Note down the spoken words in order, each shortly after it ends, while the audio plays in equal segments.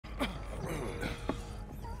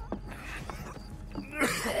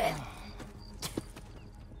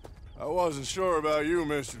wasn't sure about you,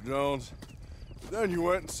 Mr. Jones. But then you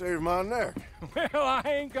went and saved my neck. Well, I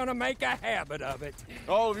ain't gonna make a habit of it.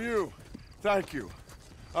 All of you, thank you.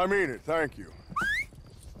 I mean it, thank you.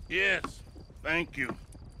 Yes, thank you.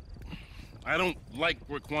 I don't like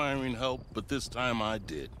requiring help, but this time I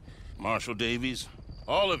did. Marshal Davies,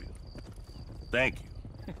 all of you, thank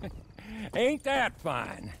you. Ain't that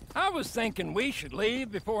fine? I was thinking we should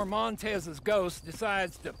leave before Montez's ghost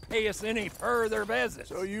decides to pay us any further visits.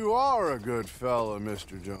 So you are a good fella,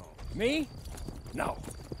 Mr. Jones. Me? No,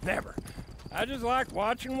 never. I just like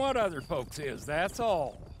watching what other folks is, that's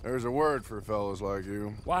all. There's a word for fellas like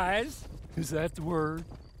you. Wise? Is that the word?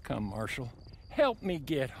 Come, Marshal. Help me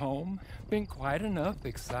get home. Been quite enough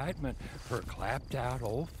excitement for a clapped-out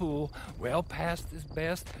old fool well past his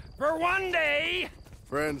best for one day.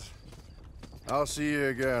 Friends, I'll see you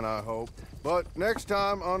again, I hope. But next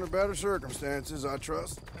time, under better circumstances, I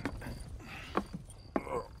trust.